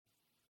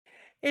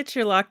It's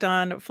your Locked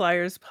On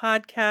Flyers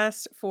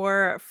podcast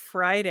for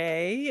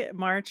Friday,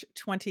 March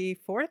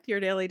 24th, your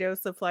daily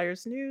dose of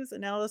Flyers news,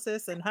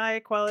 analysis, and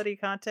high quality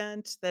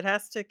content that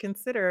has to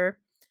consider,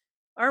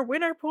 are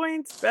winner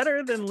points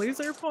better than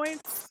loser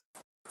points?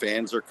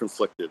 Fans are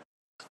conflicted.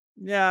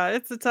 Yeah,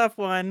 it's a tough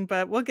one,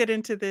 but we'll get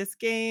into this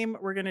game.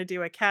 We're going to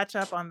do a catch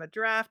up on the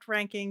draft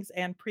rankings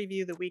and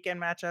preview the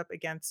weekend matchup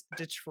against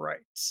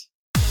Detroit.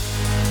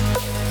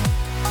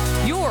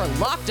 Your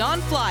Locked On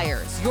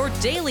Flyers, your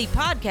daily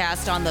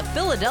podcast on the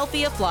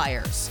Philadelphia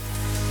Flyers.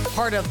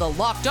 Part of the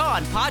Locked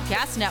On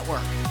Podcast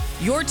Network.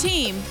 Your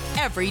team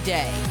every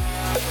day.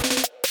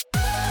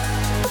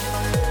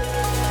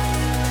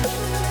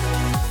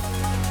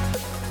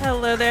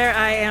 Hello there.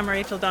 I am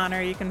Rachel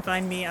Donner. You can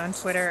find me on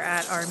Twitter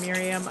at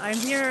rmiriam. I'm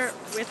here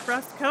with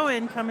Russ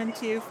Cohen coming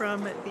to you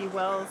from the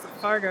Wells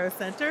Fargo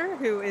Center,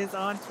 who is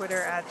on Twitter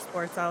at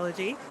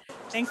Sportsology.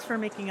 Thanks for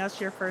making us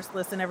your first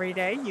listen every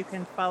day. You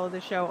can follow the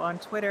show on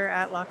Twitter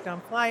at Locked On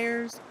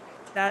Flyers.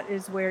 That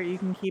is where you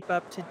can keep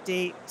up to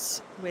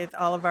date with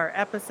all of our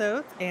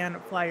episodes and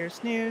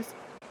Flyers news.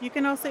 You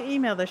can also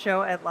email the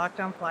show at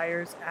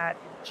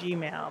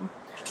lockedonflyers@gmail.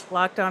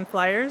 Locked On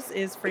Flyers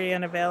is free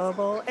and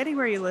available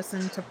anywhere you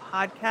listen to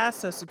podcasts.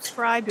 So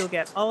subscribe. You'll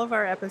get all of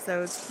our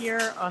episodes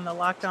here on the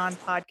Locked On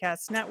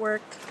Podcast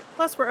Network.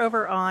 Plus, we're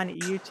over on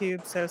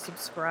YouTube, so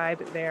subscribe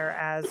there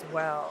as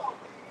well.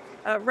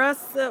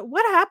 Russ,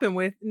 what happened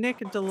with Nick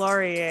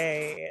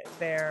Delorier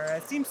there?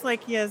 It seems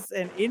like he has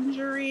an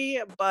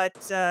injury,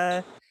 but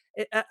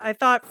I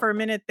thought for a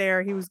minute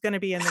there he was going to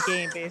be in the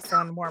game based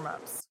on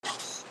warmups.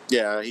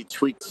 Yeah, he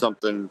tweaked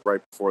something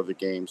right before the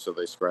game, so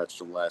they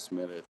scratched him last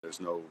minute. There's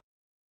no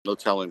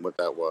telling what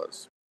that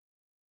was.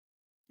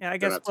 Yeah, I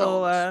They're guess not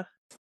telling us.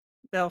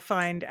 they'll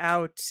find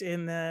out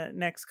in the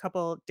next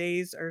couple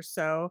days or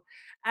so.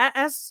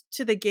 As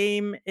to the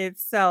game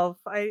itself,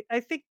 I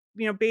think,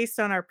 based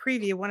on our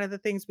preview, one of the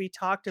things we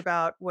talked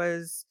about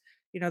was,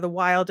 the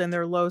Wild and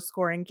their low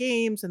scoring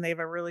games, and they have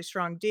a really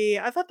strong D.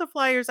 I thought the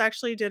Flyers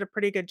actually did a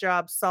pretty good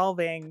job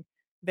solving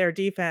their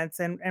defense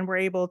and were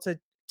able to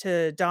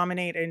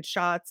dominate in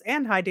shots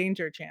and high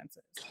danger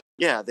chances.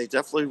 Yeah, they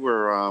definitely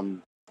were.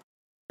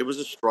 It was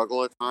a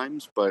struggle at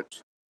times, but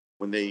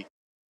when they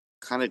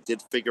kind of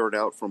did figure it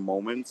out for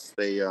moments,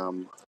 they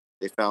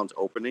found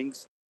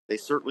openings. They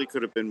certainly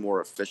could have been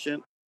more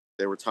efficient.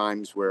 There were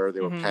times where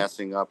they were Mhm.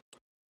 passing up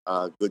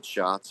good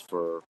shots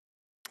for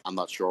I'm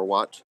not sure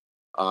what.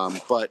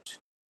 But,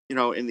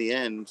 in the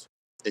end,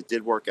 it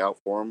did work out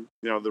for them.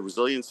 The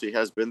resiliency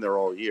has been there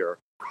all year.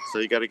 So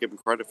you got to give them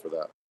credit for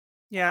that.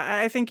 Yeah,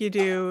 I think you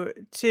do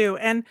too.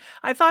 And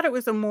I thought it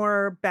was a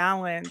more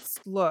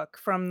balanced look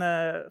from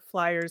the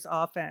Flyers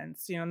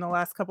offense. In the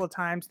last couple of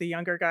times, the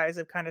younger guys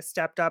have kind of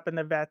stepped up and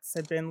the vets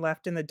had been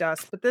left in the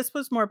dust. But this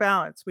was more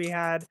balanced. We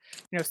had,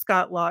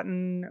 Scott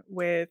Lawton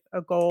with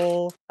a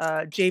goal,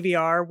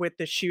 JVR with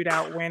the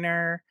shootout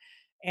winner.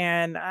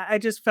 And I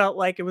just felt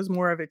like it was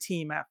more of a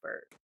team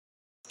effort.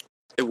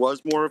 It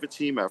was more of a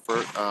team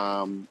effort.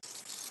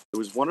 It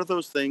was one of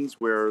those things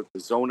where the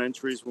zone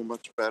entries were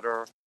much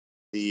better.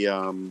 The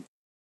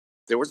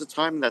There was a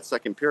time in that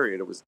second period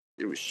it was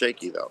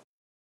shaky though,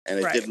 and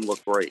it Right. didn't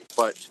look great.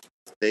 But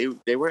they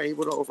were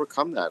able to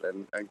overcome that.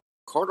 And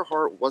Carter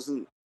Hart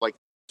wasn't like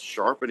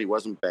sharp and he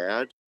wasn't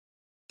bad,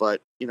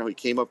 but he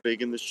came up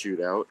big in the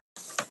shootout.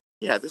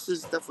 Yeah, this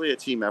is definitely a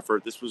team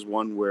effort. This was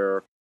one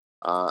where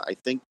I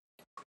think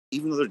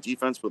even though their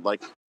defense would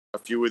like a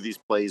few of these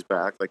plays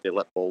back, like they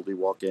let Boldy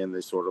walk in,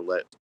 they sort of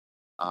let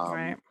um,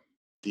 Right.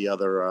 the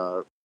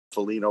other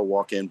Felino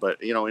walk in.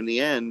 But in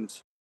the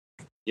end,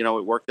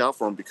 it worked out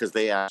for them because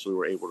they actually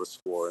were able to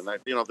score. And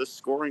that this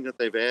scoring that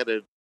they've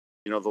added,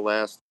 the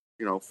last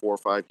 4 or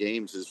 5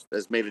 games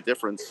has made a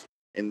difference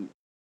in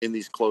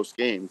these close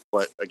games.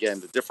 But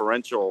again, the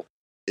differential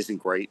isn't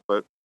great,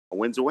 but a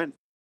win's a win.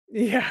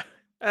 Yeah.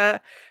 Uh,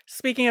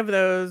 Speaking of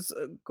those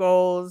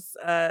goals,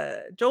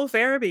 Joel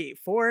Farabee,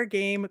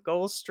 4-game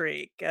goal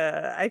streak.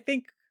 I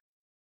think,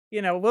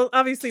 we'll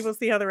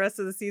see how the rest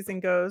of the season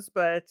goes,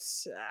 but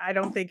I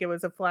don't think it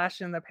was a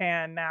flash in the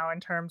pan now in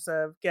terms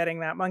of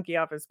getting that monkey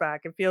off his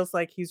back. It feels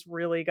like he's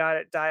really got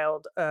it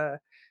dialed.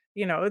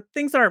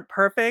 Things aren't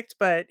perfect,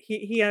 but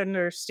he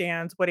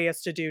understands what he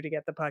has to do to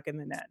get the puck in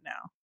the net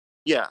now.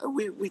 Yeah,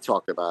 we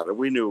talked about it.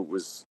 We knew it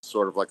was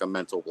sort of like a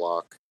mental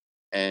block,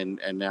 and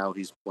now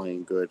he's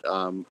playing good.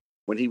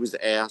 When he was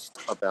asked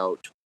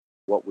about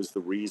what was the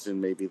reason,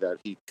 maybe that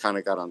he kind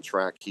of got on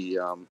track, he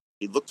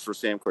looked for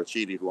Sam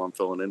Carchidi, who I'm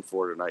filling in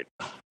for tonight.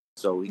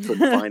 So he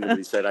couldn't find him.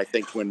 He said, "I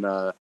think when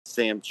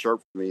Sam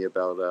chirped me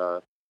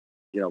about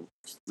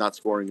not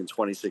scoring in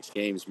 26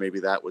 games, maybe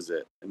that was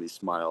it," and he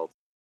smiled.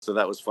 So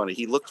that was funny.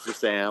 He looked for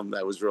Sam.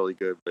 That was really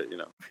good, but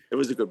it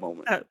was a good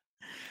moment.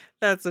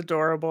 That's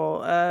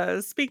adorable.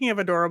 Speaking of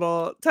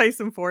adorable,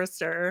 Tyson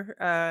Forster,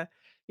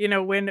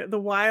 when the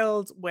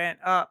Wild went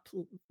up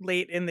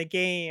late in the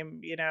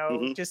game,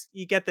 Hmm. just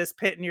you get this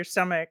pit in your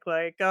stomach,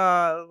 like,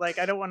 oh, like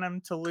I don't want him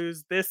to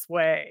lose this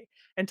way.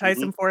 And Hmm.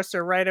 Tyson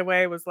Forster right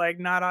away was like,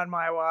 not on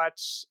my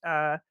watch.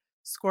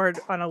 scored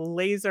on a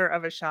laser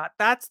of a shot.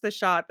 That's the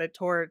shot that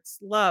Torts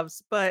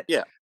loves, but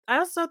Yeah, I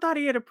also thought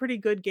he had a pretty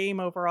good game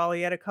overall.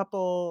 He had a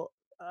couple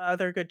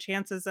other good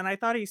chances, and I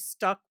thought he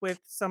stuck with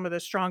some of the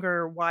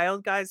stronger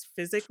Wild guys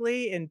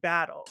physically in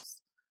battles.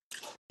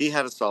 he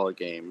had a solid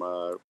game.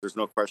 There's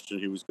no question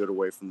he was good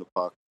away from the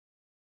puck.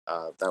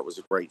 That was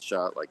a great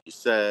shot, like you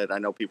said. I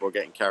know people are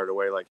getting carried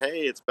away, like,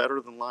 "Hey, it's better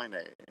than Line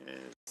A."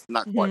 It's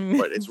not quite, Mhm.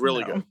 but it's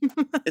really No.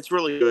 good. It's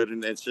really good,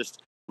 and it's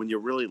just when you're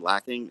really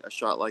lacking a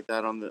shot like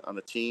that on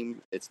the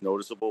team, it's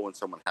noticeable when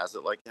someone has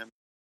it like him.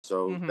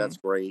 So that's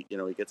Mhm. great.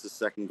 He gets his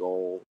second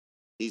goal.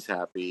 He's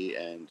happy,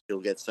 and he'll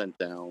get sent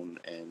down,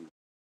 and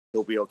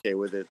he'll be okay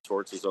with it.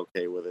 Torts is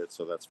okay with it,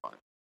 so that's fine.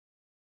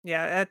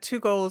 Yeah, 2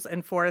 goals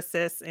and 4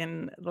 assists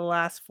in the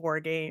last 4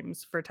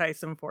 games for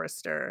Tyson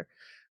Forster,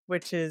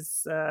 which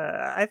is,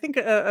 I think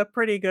a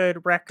pretty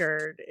good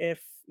record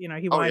if, he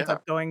Oh winds yeah,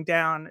 up going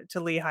down to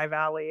Lehigh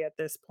Valley at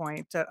this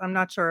point. I'm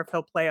not sure if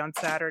he'll play on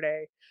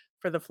Saturday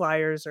for the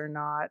Flyers or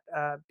not,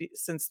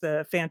 since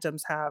the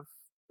Phantoms have,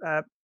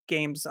 uh,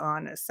 games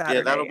on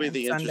yeah. That'll Saturday be and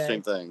the Sunday.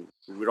 interesting thing.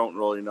 We don't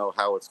really know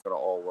how it's going to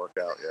all work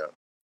out yet.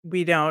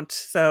 We don't,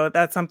 so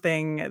that's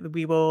something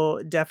we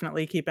will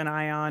definitely keep an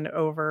eye on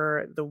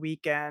over the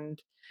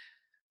weekend.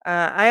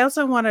 I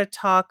also want to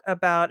talk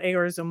about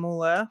Egor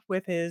Zamula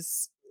with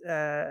his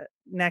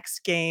next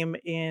game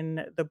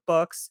in the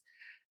books.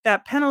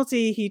 That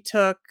penalty he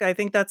took, I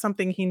think that's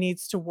something he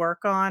needs to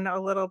work on a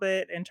little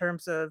bit in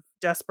terms of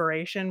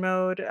desperation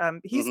mode.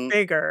 He's Hmm.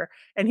 bigger,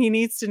 and he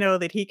needs to know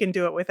that he can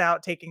do it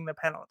without taking the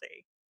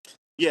penalty.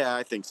 Yeah,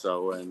 I think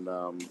so.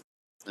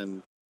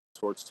 And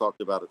Torts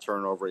talked about a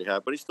turnover he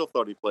had, but he still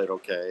thought he played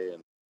okay,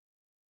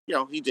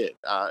 and he did.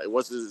 It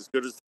wasn't as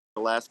good as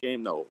the last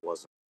game. No, it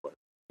wasn't. But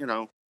you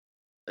know,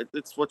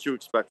 it's what you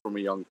expect from a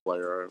young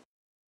player.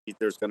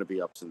 There's going to be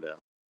ups and downs.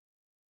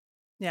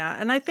 Yeah,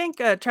 and I think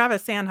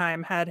Travis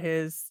Sanheim had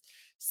his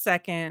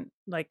second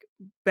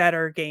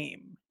better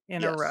game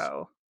in a Yes.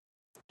 row.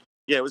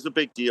 Yeah, it was a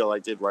big deal. I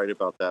did write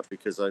about that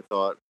because I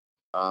thought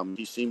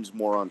he seems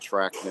more on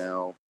track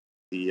now.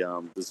 The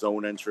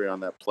zone entry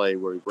on that play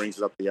where he brings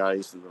it up the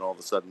ice and then all of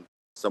a sudden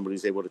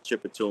somebody's able to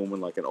chip it to him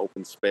in like an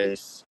open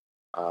space.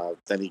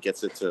 Then he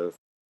gets it to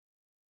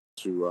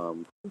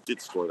who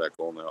did score that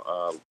goal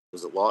now?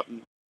 Was it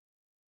Lawton?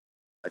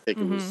 I think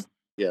it Mhm. was,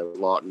 yeah, it was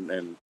Lawton,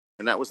 and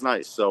that was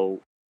nice.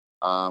 So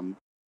um,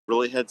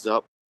 really heads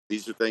up.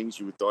 These are things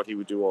you would thought he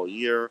would do all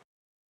year.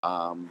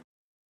 Um,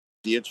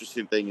 the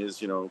interesting thing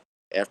is,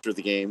 after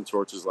the game,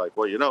 Torch is like,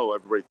 well,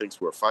 everybody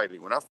thinks we're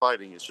fighting. We're not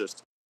fighting. It's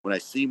just when I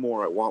see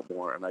more, I want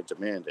more, and I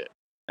demand it.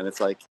 And it's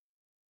like,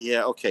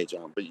 yeah, okay,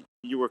 John, but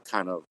you were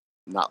kind of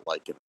not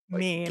liking it.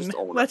 Like, just Mean.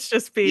 own up. Let's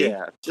just be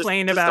Yeah, just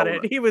plain just about own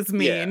it. it. He was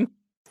Yeah, mean.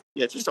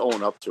 yeah, just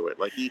own up to it.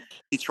 Like he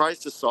tries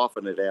to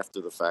soften it after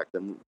the fact,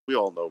 and we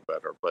all know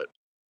better. But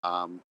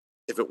um,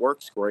 if it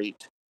works,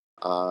 great.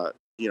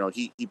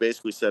 He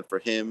basically said for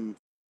him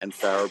and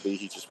Farabee,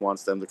 he just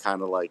wants them to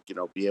kind of like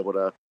be able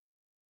to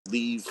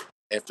leave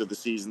after the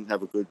season,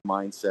 have a good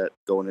mindset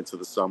going into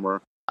the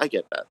summer. I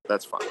get that.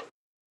 That's fine.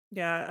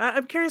 Yeah,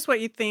 I'm curious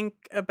what you think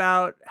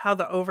about how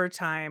the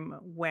overtime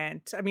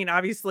went. I mean,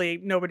 obviously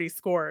nobody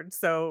scored,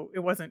 so it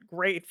wasn't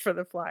great for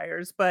the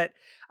Flyers, but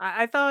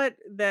I thought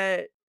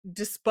that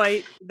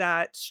despite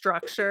that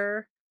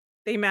structure,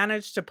 they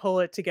managed to pull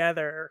it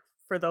together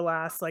for the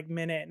last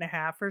minute and a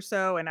half or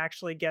so and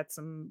actually get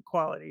some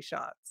quality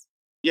shots.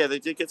 Yeah, they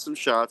did get some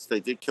shots.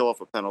 They did kill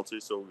off a penalty,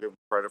 so we'll give them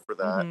credit for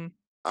that. Mhm.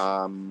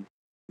 Um,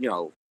 you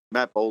know,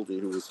 Matt Boldy,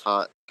 who was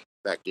hot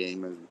that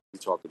game, and we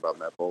talked about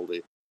Matt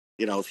Boldy.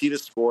 If he'd have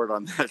scored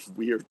on that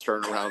weird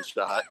turnaround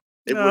shot,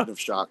 it Ugh. wouldn't have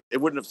shocked.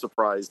 It wouldn't have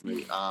surprised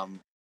me.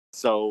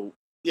 So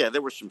yeah,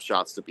 there were some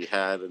shots to be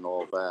had and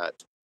all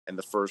that. And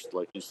the first,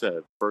 like you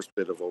said, first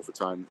bit of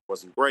overtime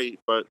wasn't great,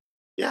 but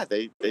yeah,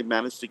 they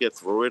managed to get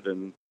through it.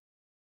 And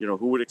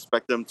who would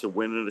expect them to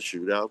win in a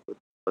shootout?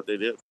 But they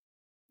did.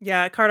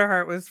 Yeah, Carter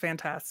Hart was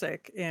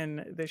fantastic in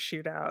the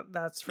shootout,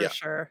 that's for Yeah.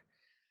 sure.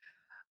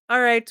 All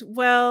right.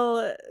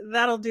 Well,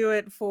 that'll do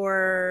it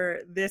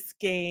for this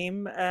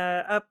game.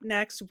 Up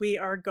next, we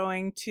are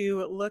going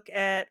to look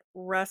at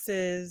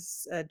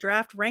Russ's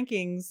draft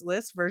rankings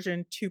list,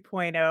 version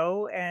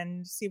 2.0,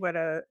 and see what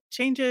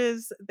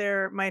changes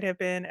there might have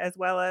been, as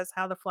well as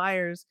how the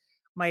Flyers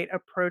might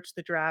approach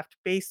the draft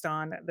based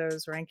on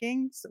those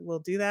rankings. We'll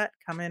do that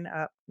coming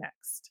up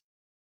next.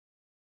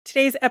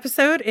 Today's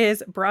episode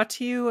is brought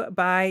to you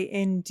by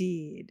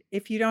Indeed.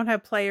 If you don't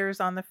have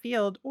players on the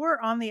field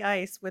or on the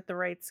ice with the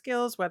right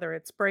skills, whether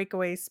it's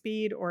breakaway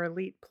speed or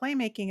elite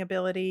playmaking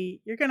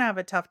ability, you're going to have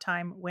a tough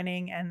time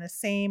winning, and the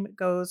same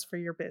goes for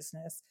your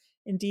business.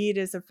 Indeed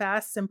is a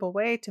fast, simple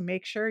way to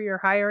make sure you're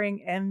hiring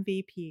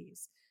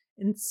MVPs.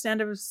 Instead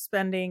of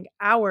spending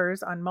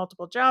hours on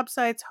multiple job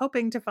sites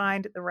hoping to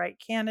find the right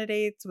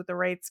candidates with the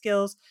right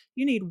skills,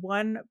 you need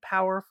one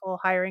powerful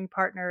hiring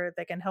partner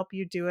that can help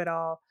you do it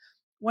all.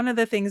 One of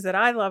the things that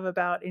I love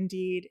about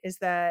Indeed is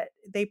that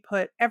they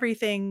put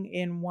everything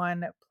in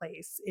one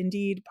place.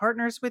 Indeed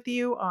partners with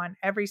you on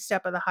every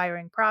step of the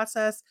hiring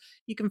process.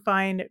 You can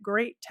find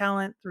great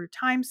talent through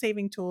time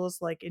saving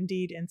tools like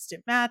Indeed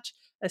Instant Match,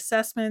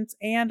 assessments,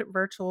 and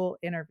virtual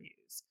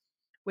interviews.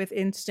 With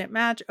Instant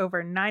Match,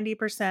 over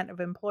 90% of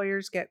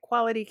employers get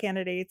quality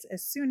candidates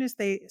as soon as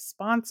they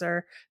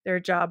sponsor their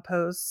job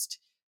post.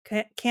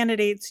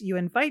 Candidates you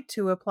invite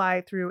to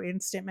apply through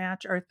Instant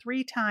Match are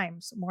 3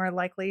 times more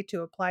likely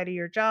to apply to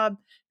your job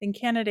than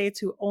candidates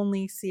who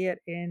only see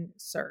it in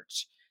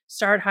search.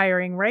 Start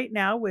hiring right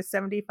now with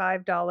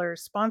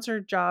 $75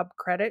 sponsored job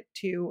credit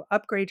to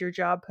upgrade your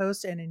job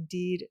post at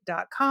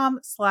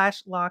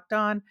indeed.com/locked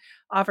on.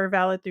 Offer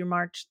valid through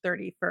March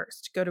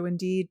 31st. Go to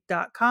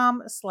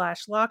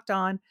indeed.com/locked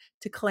on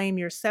to claim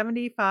your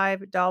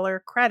 $75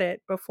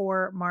 credit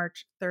before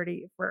March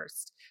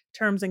 31st.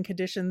 Terms and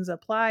conditions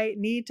apply.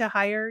 Need to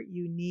hire?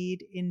 You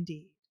need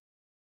Indeed.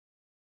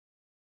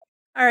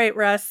 All right,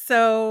 Russ.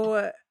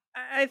 So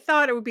I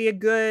thought it would be a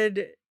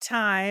good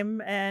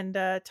time and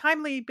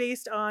timely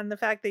based on the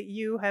fact that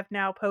you have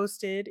now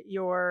posted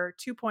your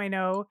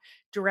 2.0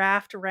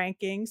 draft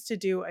rankings to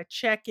do a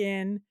check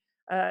in,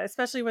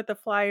 especially with the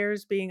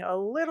Flyers being a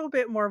little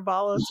bit more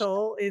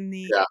volatile in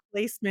the Yeah.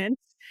 placement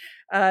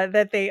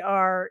that they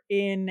are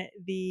in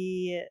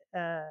the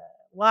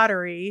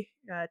lottery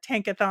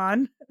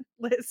tankathon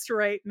list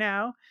right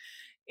now.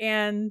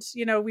 And,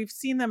 we've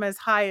seen them as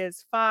high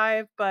as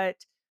 5,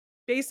 but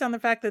based on the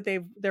fact that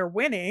they're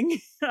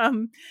winning,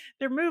 um,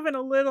 they're moving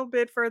a little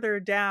bit further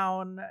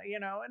down,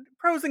 and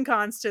pros and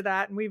cons to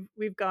that, and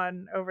we've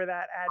gone over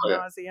that ad Oh, yeah.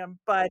 nauseum.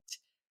 But,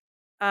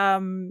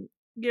 um,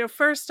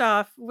 first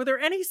off, were there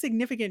any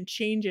significant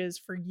changes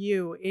for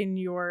you in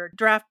your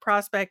draft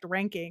prospect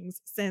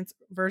rankings since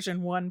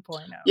version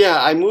 1.0?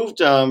 Yeah, I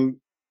moved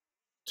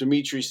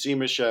Dmitry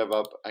Simashev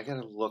up. I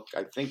gotta look.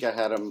 I think I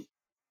had him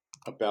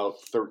about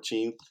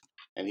 13th,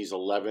 and he's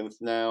 11th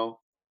now.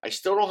 I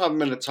still don't have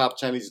him in the top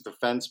 10. He's a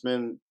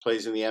defenseman,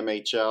 plays in the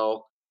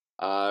MHL.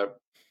 Uh,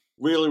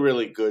 really,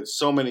 really good.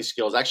 So many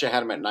skills. Actually, I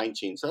had him at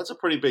 19, so that's a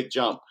pretty big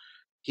jump.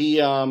 He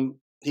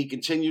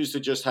continues to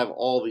just have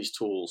all these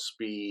tools: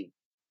 speed,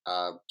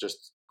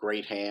 just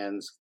great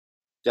hands.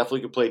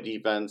 Definitely could play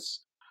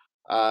defense.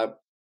 Uh,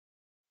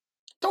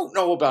 don't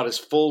know about his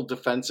full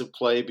defensive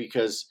play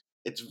because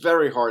it's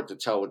very hard to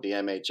tell with the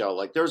MHL.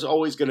 Like, there's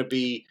always going to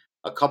be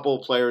a couple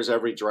of players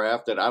every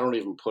draft that I don't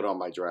even put on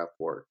my draft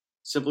board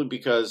simply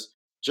because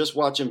just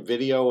watching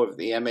video of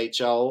the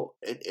MHL,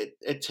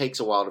 it takes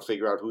a while to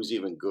figure out who's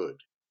even good.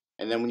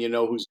 And then when you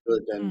know who's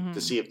good, then to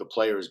Mhm. see if the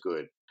player is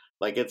good.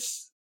 Like,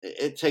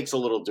 it takes a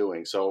little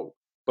doing. So,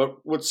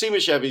 but with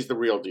Simashev, he's the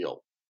real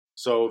deal.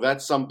 So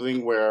that's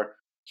something where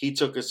he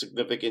took a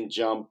significant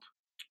jump.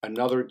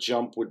 Another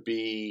jump would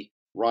be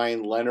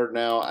Ryan Leonard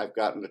now. I've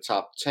gotten the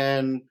top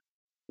 10.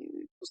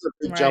 It was a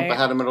big jump. I Right.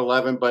 had him at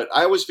 11, but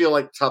I always feel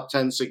like top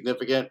 10 is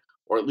significant,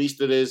 or at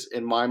least it is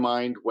in my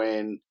mind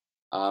when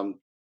um,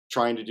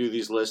 trying to do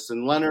these lists.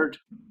 And Leonard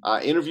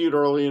interviewed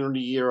early in the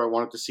year. I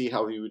wanted to see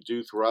how he would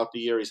do throughout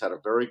the year. He's had a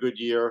very good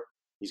year.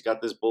 He's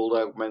got this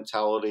bulldog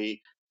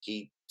mentality.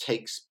 He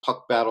takes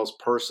puck battles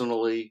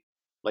personally.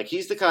 Like,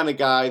 he's the kind of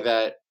guy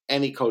that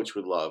any coach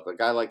would love. A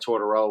guy like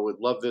Tortorella would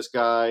love this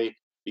guy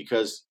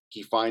because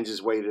he finds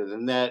his way to the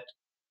net.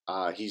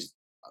 He's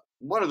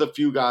one of the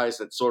few guys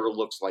that sort of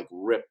looks like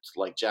ripped,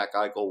 like Jack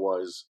Eichel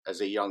was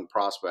as a young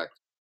prospect.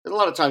 And a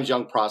lot of times,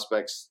 young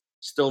prospects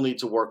still need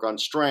to work on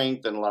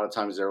strength, and a lot of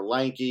times they're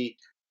lanky.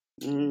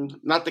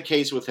 Not the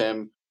case with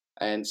him.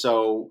 And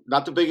so,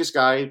 not the biggest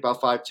guy,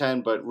 about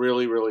 5'10, but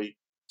really, really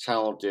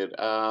talented.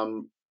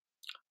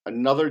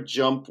 Another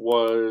jump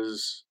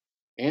was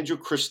Andrew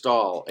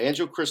Cristal.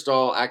 Andrew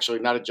Cristal, actually,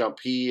 not a jump.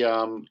 He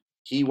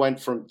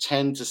went from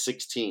 10 to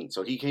 16,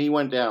 so he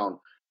went down.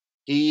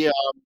 He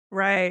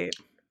Right.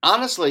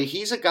 Honestly,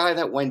 he's a guy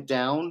that went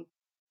down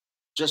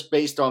just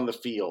based on the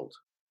field.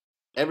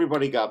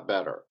 Everybody got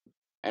better,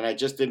 and I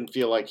just didn't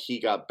feel like he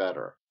got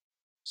better.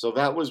 So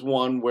that was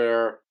one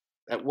where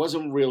that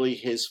wasn't really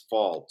his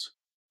fault.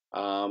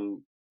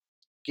 Um,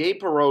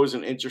 Gabe Perreault is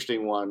an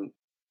interesting one.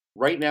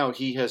 Right now,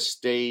 he has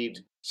stayed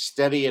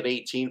steady at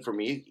 18 for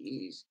me.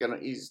 He's got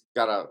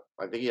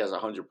I think he has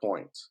 100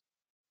 points.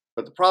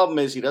 But the problem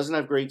is he doesn't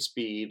have great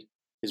speed.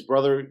 His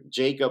brother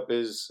Jacob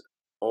is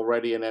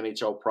already an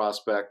NHL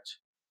prospect.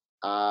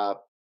 Uh,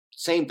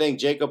 Same thing.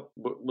 Jacob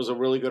was a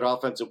really good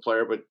offensive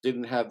player, but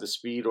didn't have the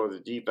speed or the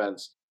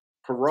defense.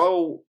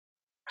 Perot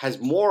has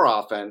more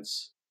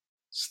offense,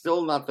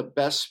 still not the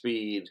best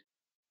speed,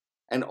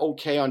 and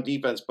okay on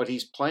defense, but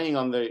he's playing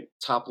on the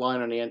top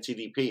line on the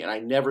NTDP, and I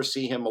never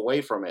see him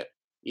away from it.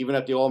 Even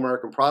at the All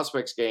American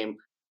Prospects game,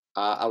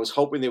 I was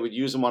hoping they would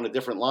use him on a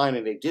different line,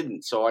 and they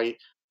didn't. So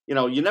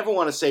you never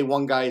want to say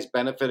one guy is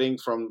benefiting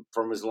from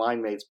his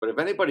line mates, but if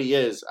anybody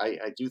is,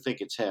 I do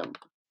think it's him.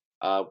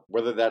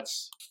 Whether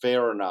that's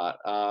fair or not.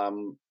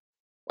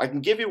 I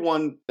can give you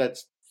one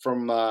that's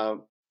from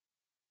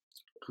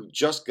who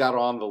just got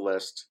on the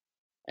list,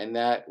 and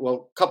a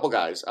couple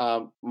guys.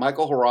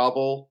 Michael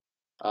Harabel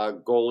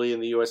goalie in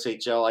the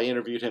USHL. I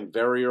interviewed him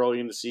very early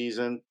in the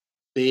season.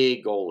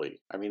 Big goalie.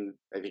 I mean,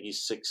 I think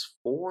he's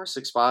 6'4",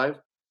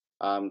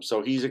 6'5".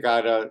 So he's a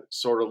guy to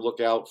sort of look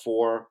out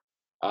for.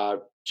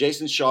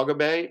 Jason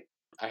Shagabe,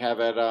 I have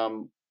at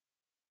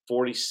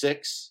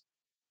 46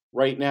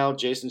 right now.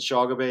 Jason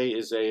Shagabe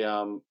is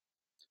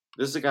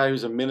this is a guy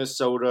who's a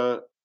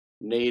Minnesota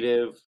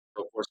native.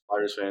 Of course,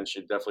 Flyers fans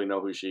should definitely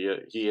know who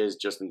he is,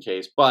 just in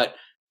case. But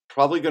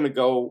probably going to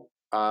go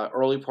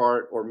early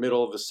part or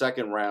middle of the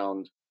second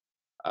round.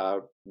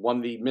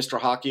 Won the Mr.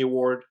 Hockey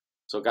Award.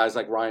 So guys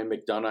like Ryan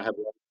McDonough have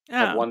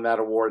Oh. won that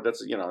award.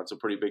 That's it's a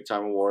pretty big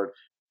time award.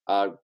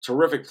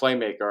 Terrific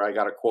playmaker. I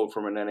got a quote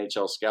from an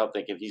NHL scout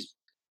thinking he's,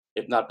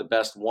 if not the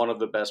best, one of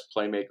the best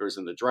playmakers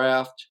in the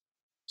draft.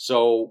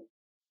 So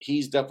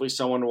he's definitely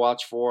someone to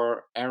watch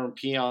for. Aaron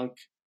Pionk,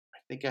 I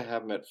think I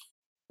have him at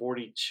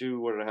 42.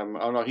 What did I have him?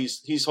 Oh no,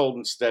 he's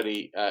holding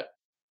steady at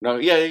no,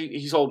 yeah,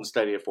 he's holding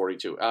steady at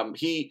 42.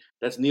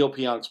 That's Neil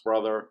Pionk's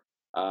brother.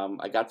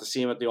 I got to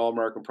see him at the All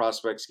American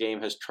Prospects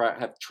game.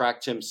 Have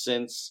tracked him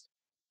since,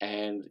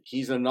 and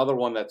he's another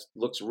one that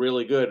looks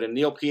really good. And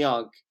Neil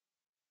Pionk,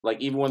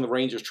 like even when the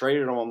Rangers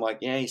traded him, I'm like,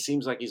 yeah, he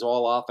seems like he's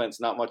all offense,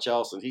 not much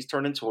else, and he's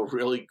turned into a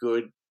really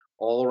good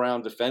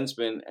all-around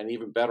defenseman, and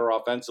even better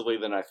offensively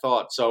than I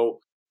thought.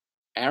 So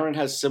Aaron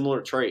has similar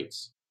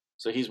traits,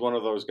 so he's one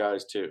of those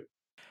guys too.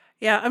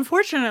 Yeah,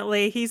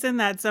 unfortunately, he's in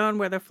that zone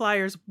where the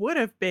Flyers would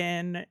have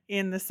been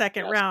in the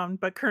second Yes, round,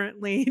 but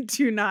currently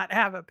do not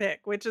have a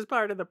pick, which is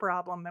part of the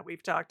problem that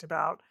we've talked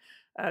about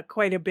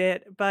quite a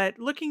bit. But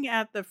looking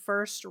at the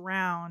first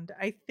round,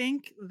 I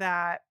think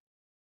that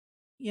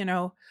you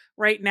know,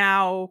 right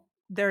now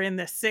they're in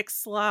the 6th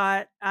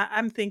slot.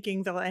 I'm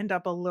thinking they'll end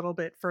up a little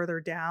bit further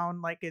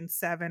down, like in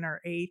 7 or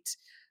 8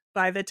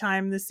 by the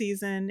time the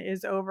season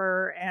is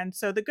over. And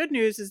so the good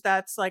news is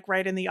that's like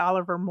right in the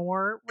Oliver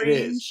Moore it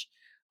is. range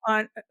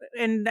on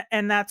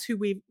and that's who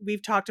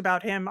we've talked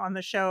about him on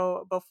the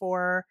show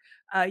before.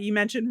 You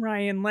mentioned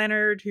Ryan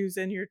Leonard, who's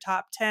in your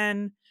top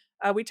 10.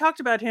 We talked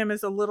about him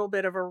as a little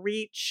bit of a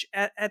reach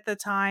at the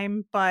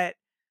time, but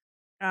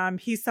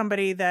he's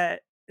somebody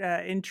that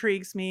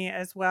intrigues me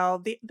as well.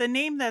 The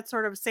name that's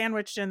sort of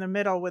sandwiched in the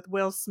middle with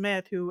Will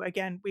Smith, who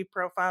again we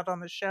profiled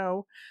on the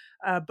show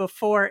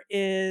before,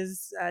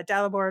 is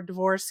Dalibor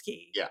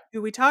Dvorsky, Yeah.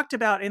 who we talked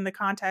about in the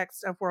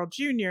context of World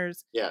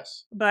Juniors,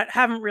 Yes. but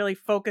haven't really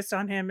focused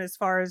on him as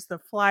far as the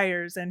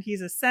Flyers. And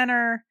he's a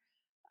center.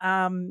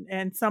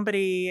 And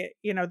somebody,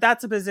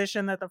 that's a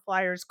position that the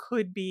Flyers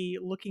could be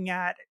looking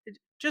at,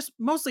 just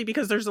mostly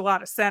because there's a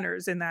lot of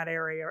centers in that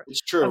area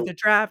It's of true. the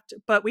draft.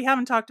 But we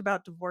haven't talked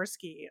about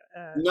Dvorsky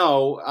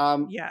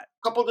No, yet.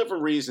 couple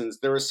different reasons.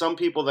 There are some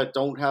people that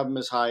don't have him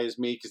as high as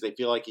me because they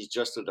feel like he's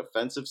just a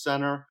defensive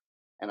center,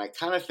 and I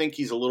kind of think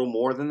he's a little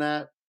more than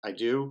that. I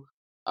do.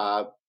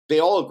 Uh, they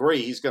all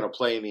agree he's going to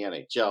play in the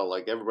NHL.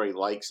 Like everybody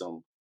likes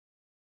him.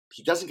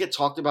 He doesn't get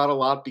talked about a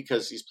lot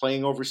because he's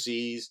playing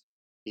overseas.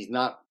 He's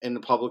not in the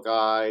public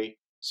eye.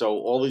 So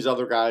all these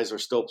other guys are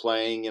still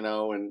playing,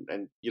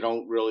 and you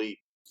don't really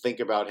think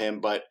about him.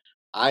 But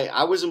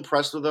I was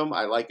impressed with him.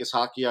 I like his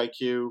hockey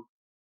IQ.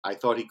 I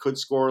thought he could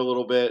score a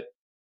little bit.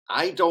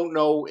 I don't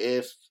know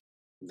if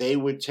they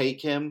would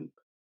take him.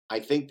 I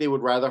think they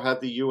would rather have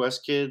the US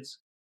kids,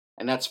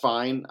 and that's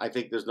fine. I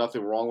think there's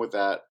nothing wrong with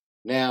that.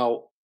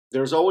 Now,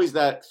 there's always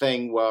that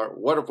thing where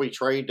what if we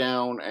trade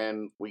down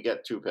and we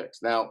get 2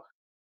 picks? Now,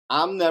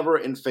 I'm never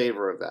in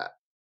favor of that.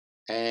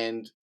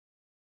 And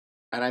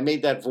and I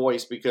made that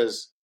voice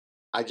because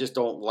I just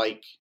don't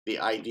like the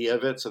idea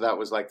of it. So that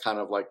was like kind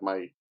of like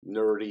my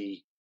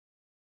nerdy,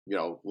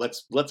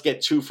 let's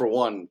get 2 for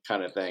 1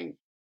 kind of thing.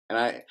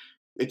 And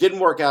it didn't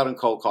work out in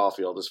Cole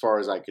Caulfield as far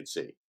as I could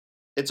see.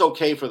 It's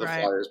okay for the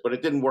Right. Flyers, but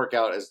it didn't work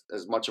out as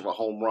much of a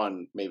home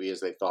run maybe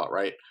as they thought,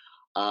 right?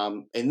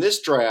 In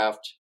this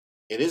draft,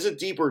 it is a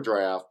deeper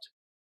draft,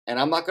 and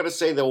I'm not going to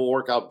say they'll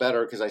work out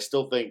better because I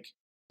still think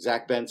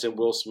Zach Benson,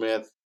 Will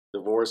Smith,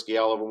 Dvorsky,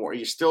 Oliver Moore,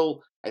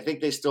 I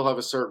think they still have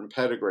a certain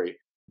pedigree.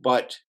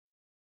 But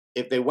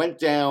if they went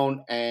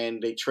down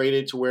and they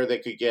traded to where they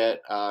could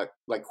get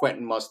like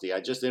Quentin Musty,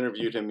 I just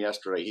interviewed him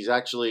yesterday. He's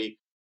actually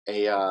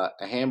a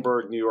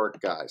Hamburg, New York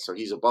guy, so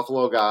he's a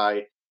Buffalo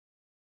guy.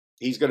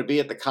 He's going to be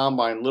at the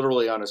combine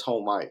literally on his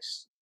home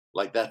ice.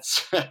 Like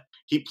that's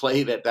he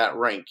played at that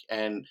rink,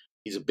 and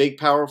he's a big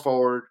power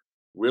forward,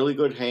 really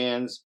good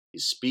hands.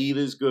 His speed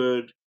is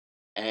good,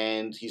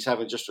 and he's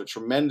having just a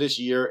tremendous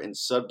year in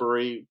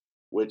Sudbury,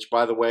 which,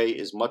 by the way,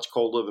 is much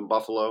colder than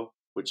Buffalo,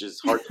 which is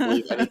hard to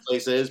believe any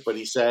place is. But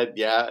he said,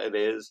 "Yeah, it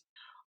is."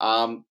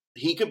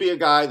 He could be a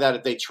guy that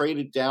if they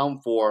traded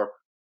down for,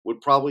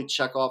 would probably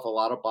check off a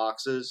lot of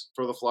boxes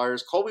for the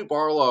Flyers. Colby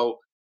Barlow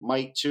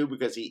might too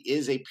because he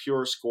is a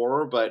pure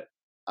scorer, but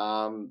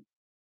um,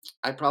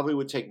 I probably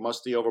would take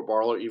Musty over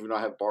Barlow, even though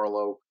I have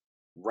Barlow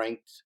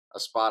ranked a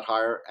spot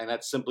higher, and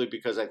that's simply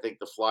because I think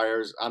the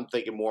Flyers. I'm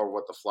thinking more of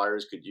what the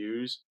Flyers could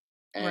use,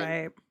 and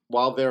Right.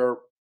 while they're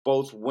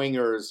both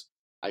wingers,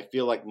 I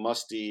feel like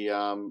Musty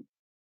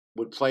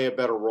would play a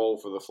better role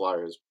for the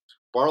Flyers.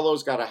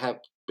 Barlow's got to have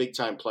big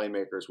time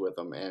playmakers with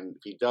him, and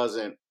if he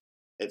doesn't,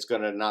 it's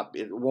gonna not.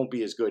 It won't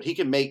be as good. He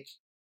can make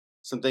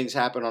some things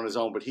happen on his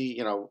own, but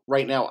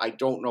right now, I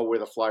don't know where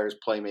the Flyers'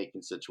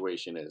 playmaking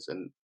situation is,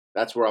 and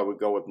that's where I would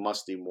go with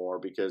Musty more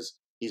because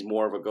he's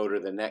more of a go to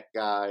the net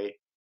guy,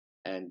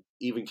 and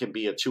even can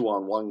be a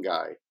 2-on-1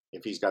 guy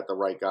if he's got the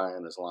right guy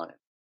on his line.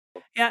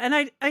 Yeah,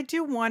 and I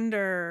do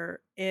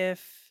wonder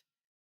if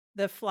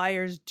the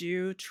Flyers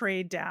do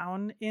trade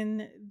down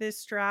in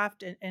this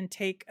draft and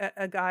take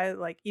a guy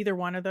like either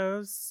one of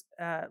those,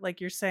 like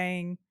you're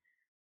saying,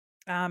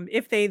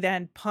 if they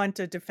then punt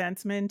a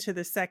defenseman to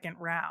the second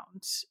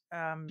round,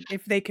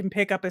 if they can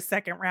pick up a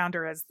second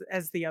rounder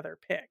as the other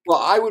pick.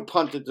 Well, I would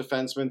punt the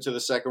defenseman to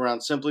the second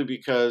round simply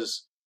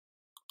because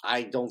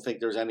I don't think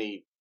there's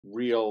any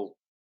real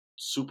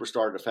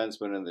superstar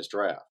defenseman in this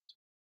draft.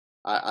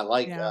 I, I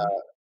like Yeah.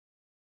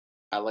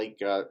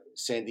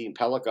 Sandin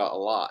Pellikka a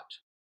lot,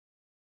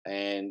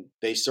 and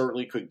they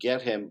certainly could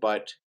get him,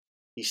 but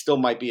he still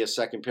might be a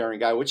second pairing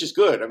guy, which is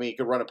good. I mean, he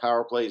could run a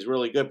power play; he's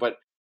really good, but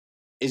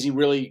is he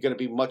really going to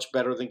be much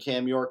better than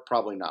Cam York?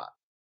 Probably not.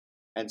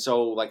 And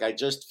so, like, I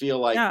just feel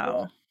like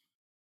No.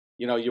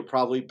 you're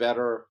probably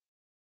better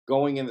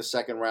going in the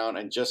second round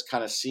and just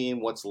kind of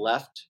seeing what's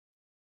left,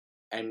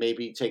 and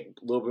maybe take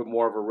a little bit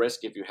more of a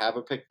risk if you have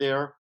a pick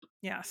there,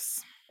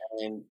 Yes.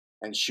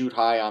 and shoot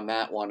high on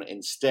that one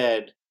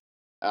instead.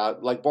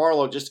 Like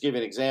Barlow, just to give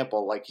you an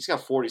example, like he's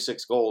got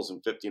 46 goals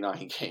in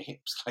 59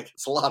 games. Like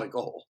it's a lot of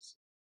goals.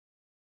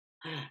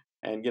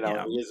 And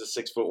Yeah. he is a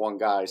 6'1"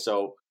 guy.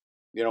 So,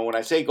 when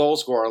I say goal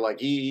scorer, like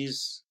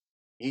he's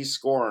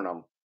scoring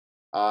them.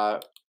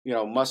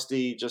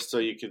 Musty, just so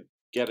you could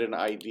get an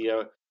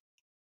idea,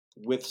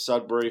 with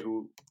Sudbury,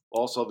 who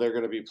also they're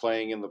going to be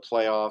playing in the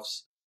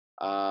playoffs.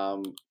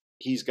 Um,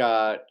 he's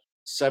got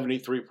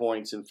 73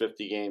 points in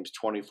 50 games,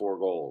 24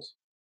 goals.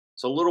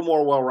 So a little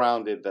more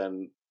well-rounded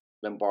than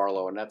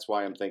Barlow, and that's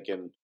why I'm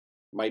thinking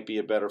might be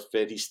a better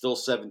fit. He's still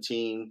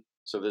 17,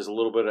 so there's a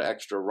little bit of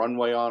extra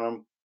runway on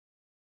him.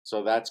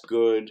 So that's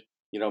good.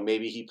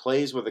 Maybe he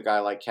plays with a guy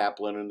like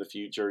Kaplan in the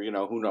future.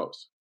 Who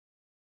knows?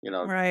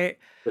 Right.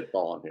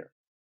 Spitballing here.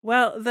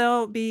 Well,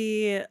 there'll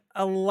be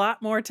a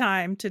lot more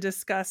time to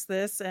discuss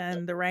this,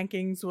 and the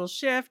rankings will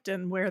shift,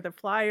 and where the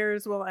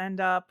Flyers will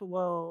end up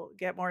will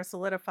get more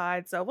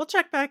solidified. So we'll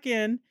check back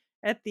in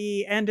at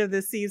the end of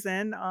the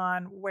season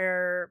on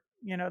where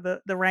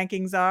the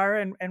rankings are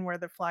and where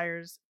the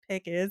Flyers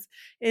pick is.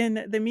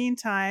 In the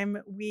meantime,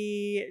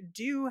 we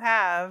do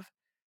have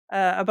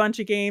a bunch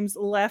of games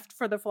left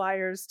for the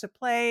Flyers to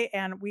play,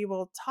 and we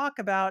will talk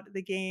about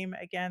the game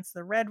against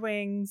the Red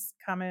Wings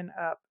coming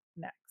up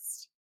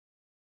next.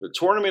 The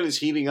tournament is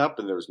heating up,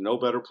 and there's no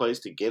better place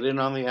to get in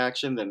on the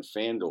action than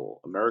FanDuel,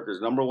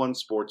 America's #1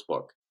 sports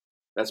book.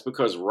 That's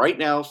because right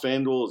now,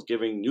 FanDuel is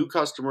giving new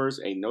customers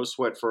a no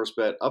sweat first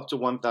bet up to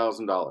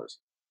 $1,000.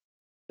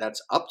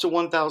 That's up to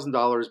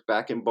 $1,000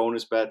 back in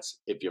bonus bets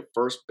if your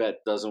first bet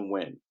doesn't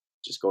win.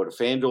 Just go to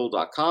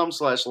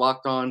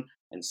fanduel.com/locked on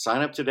and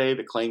sign up today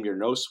to claim your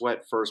no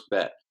sweat first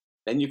bet.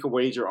 Then you can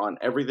wager on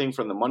everything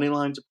from the money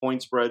line to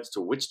point spreads to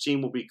which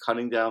team will be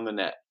cutting down the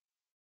net,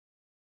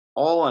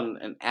 all on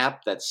an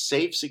app that's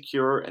safe,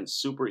 secure, and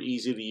super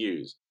easy to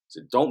use.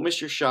 So don't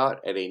miss your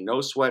shot at a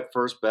no sweat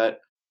first bet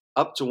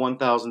up to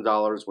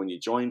 $1,000 when you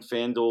join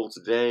FanDuel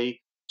today.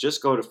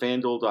 Just go to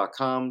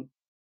fanduel.com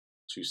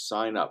to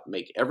sign up.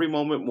 Make every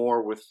moment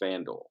more with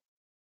FanDuel.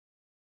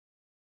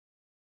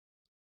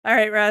 All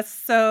right, Russ.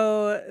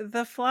 So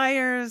the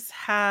Flyers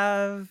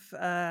have,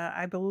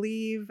 I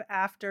believe,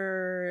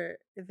 after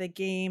the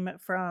game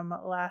from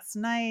last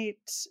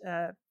night,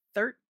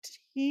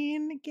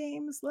 13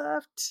 games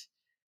left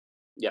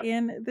Yep.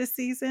 in this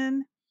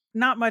season.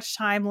 Not much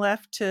time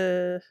left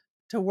to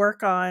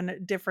work on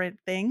different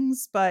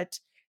things, but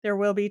there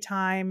will be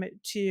time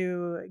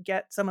to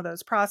get some of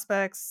those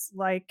prospects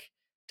like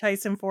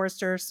Tyson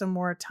Forster some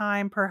more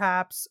time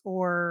perhaps,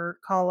 or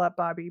call up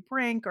Bobby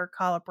Brink or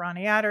call up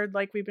Ronnie Attard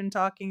like we've been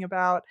talking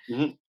about.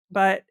 Mhm.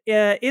 But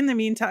in the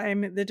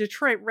meantime, the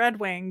Detroit Red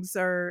Wings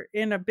are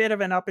in a bit of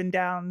an up and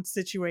down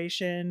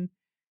situation.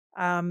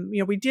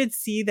 We did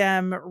see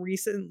them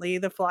recently.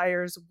 The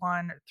Flyers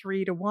won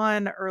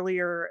 3-1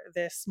 earlier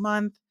this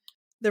month.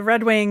 The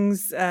Red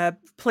Wings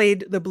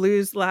played the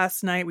Blues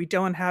last night. We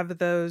don't have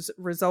those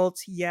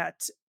results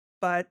yet,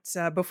 but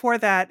before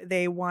that,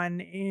 they won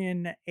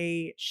in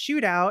a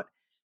shootout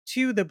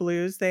to the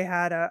Blues. They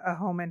had a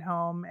home and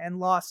home and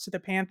lost to the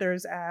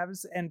Panthers,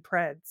 Avs, and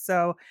Preds.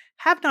 So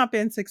have not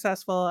been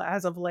successful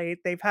as of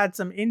late. They've had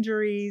some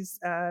injuries.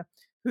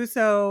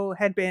 Husso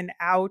had been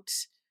out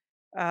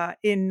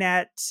in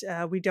net.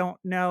 We don't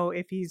know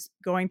if he's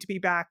going to be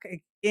back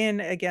in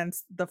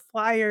against the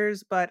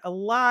Flyers, but a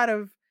lot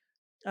of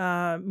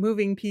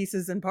moving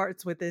pieces and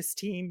parts with this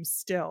team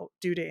still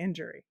due to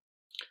injury.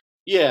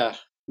 Yeah,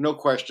 no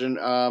question.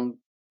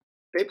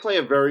 They play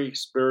a very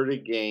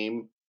spirited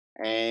game,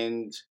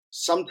 and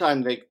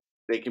sometimes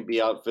they can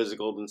be out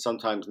physical, and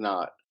sometimes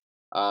not.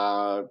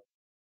 Uh,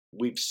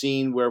 we've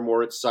seen where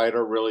Moritz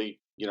Seider really,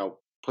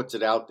 puts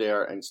it out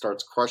there and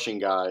starts crushing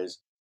guys,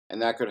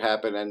 and that could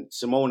happen. And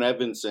Simone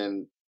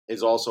Edvinson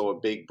is also a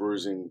big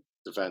bruising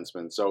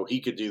defenseman, so he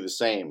could do the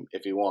same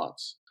if he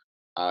wants.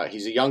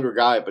 He's a younger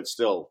guy, but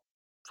still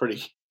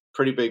pretty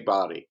pretty big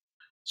body.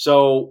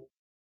 So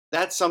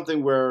that's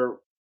something where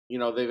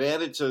they've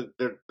added to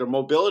their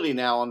mobility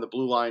now on the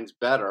blue line's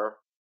better.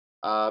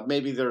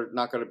 Maybe they're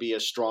not going to be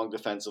as strong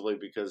defensively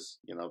because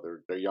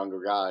they're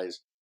younger guys.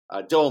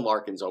 Dylan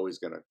Larkin's always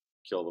going to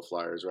kill the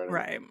Flyers, right? I mean,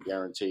 Right.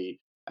 guarantee.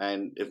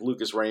 And if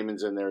Lucas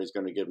Raymond's in there, he's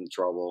going to give them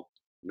trouble,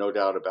 no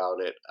doubt about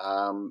it.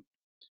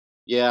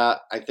 Yeah,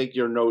 I think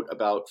your note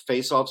about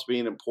faceoffs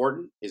being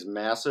important is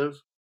massive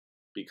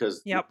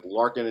because Yep.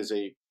 Larkin is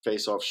a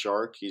face-off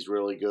shark. He's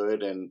really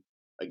good, and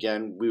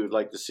again, we would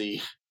like to see,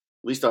 at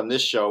least on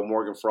this show,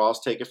 Morgan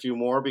Frost take a few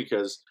more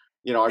because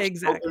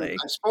Exactly.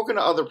 I've spoken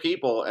to other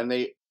people, and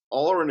they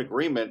all are in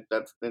agreement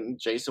that, and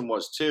Jason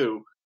was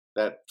too,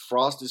 that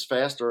Frost is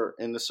faster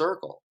in the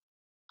circle.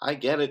 I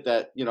get it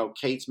that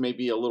Kate's may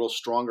be a little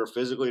stronger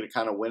physically to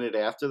kind of win it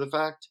after the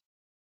fact,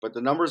 but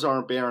the numbers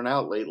aren't bearing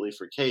out lately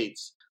for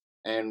Kate's,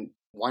 and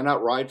why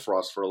not ride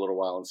Frost for a little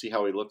while and see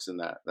how he looks in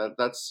that?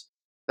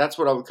 That's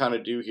what I would kind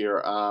of do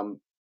here. No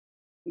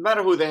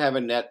matter who they have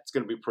in net, it's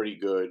going to be pretty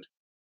good.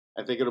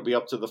 I think it'll be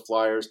up to the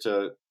Flyers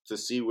to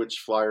see which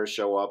Flyers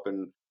show up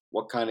and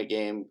what kind of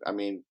game. I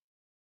mean,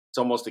 it's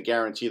almost a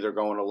guarantee they're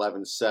going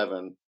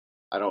 11-7.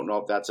 I don't know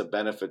if that's a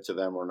benefit to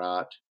them or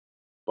not,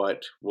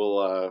 but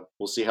we'll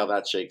see how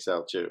that shakes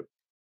out too.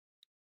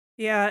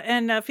 Yeah,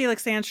 and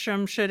Felix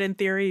Sandstrom should, in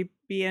theory,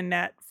 be in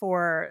net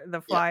for the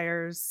Yeah.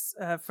 Flyers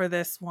for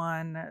this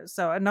one.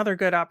 So another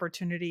good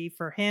opportunity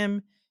for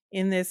him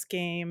in this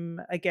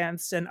game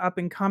against an up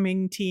and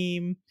coming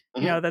team,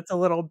 Hmm. that's a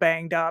little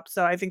banged up.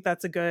 So I think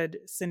that's a good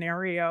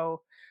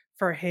scenario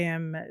for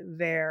him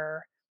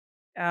there.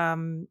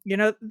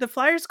 The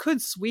Flyers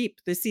could sweep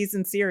the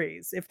season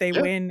series if they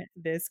Yeah. win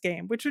this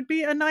game, which would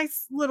be a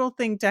nice little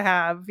thing to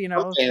have.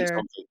 No saying They're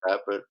something like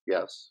that, but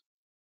yes.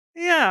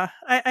 Yeah,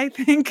 I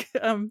think,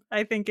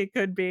 I think it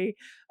could be.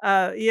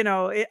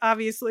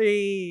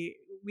 Obviously,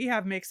 we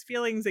have mixed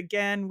feelings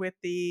again with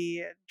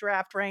the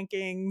draft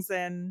rankings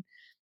and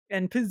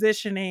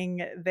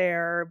positioning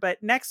there,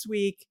 but next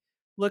week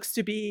looks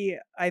to be,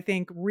 I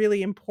think,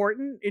 really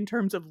important in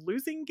terms of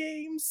losing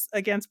games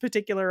against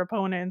particular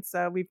opponents.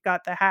 We've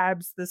got the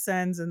Habs, the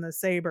Sens, and the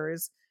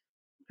Sabres,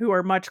 who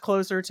are much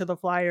closer to the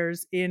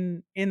Flyers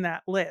in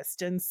that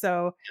list, and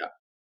so Yeah.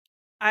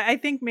 I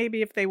think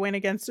maybe if they win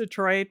against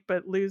Detroit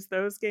but lose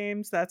those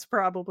games, that's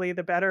probably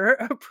the better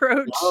I don't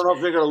approach. know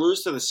if they're going to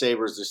lose to the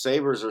Sabres. The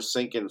Sabres are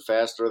sinking way I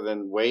faster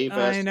than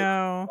the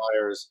know.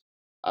 Flyers.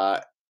 Uh,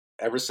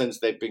 Ever since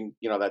they've been,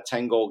 that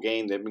 10-goal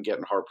game, they've been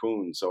getting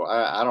harpooned. So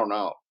I don't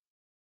know.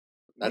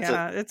 That's a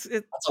Yeah, that's a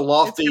it's gonna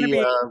lofty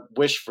be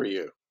wish for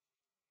you.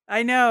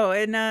 I know,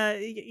 and,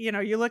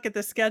 you look at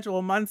the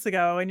schedule months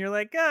ago and you're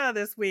like, "Ah,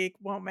 this week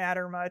won't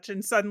matter much,"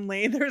 and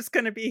suddenly there's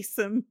gonna be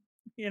some,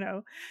 you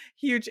know,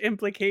 huge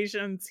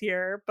implications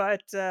here,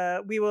 but,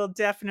 we will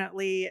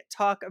definitely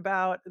talk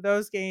about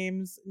those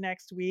games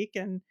next week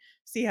and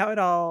see how it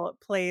all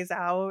plays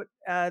out.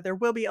 There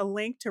will be a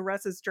link to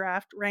Russ's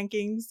draft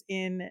rankings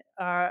in,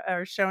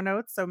 our show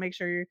notes, so make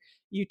sure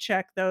you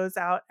check those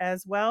out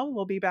as well.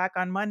 We'll be back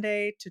on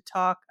Monday to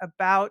talk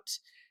about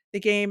the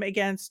game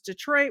against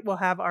Detroit. Will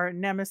have our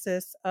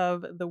nemesis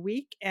of the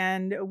week,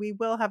 and we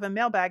will have a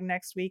mailbag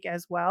next week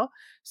as well.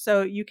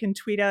 So you can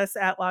tweet us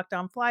at Locked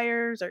On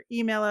Flyers or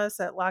email us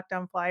at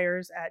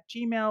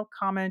lockedonflyers@gmail.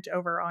 Comment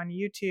over on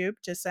YouTube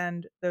to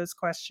send those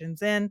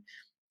questions in.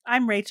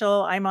 I'm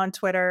Rachel. I'm on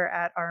Twitter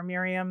at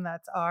rmiriam.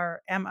 That's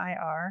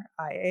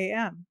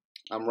RMIRIAM.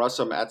 I'm Russ.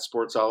 I'm at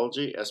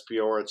Sportsology,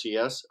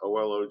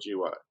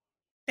 SPORTSOLOGY.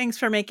 Thanks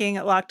for making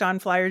Locked On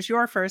Flyers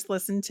your first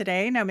listen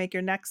today. Now make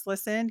your next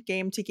listen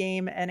Game to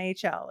Game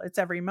NHL. It's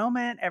every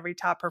moment, every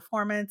top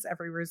performance,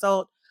 every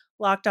result.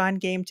 Locked On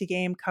Game to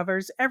Game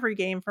covers every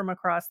game from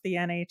across the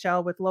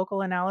NHL with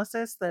local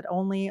analysis that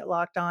only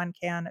Locked On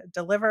can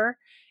deliver.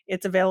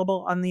 It's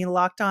available on the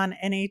Locked On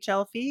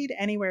NHL feed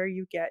anywhere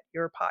you get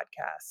your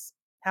podcasts.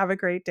 Have a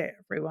great day,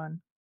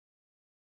 everyone.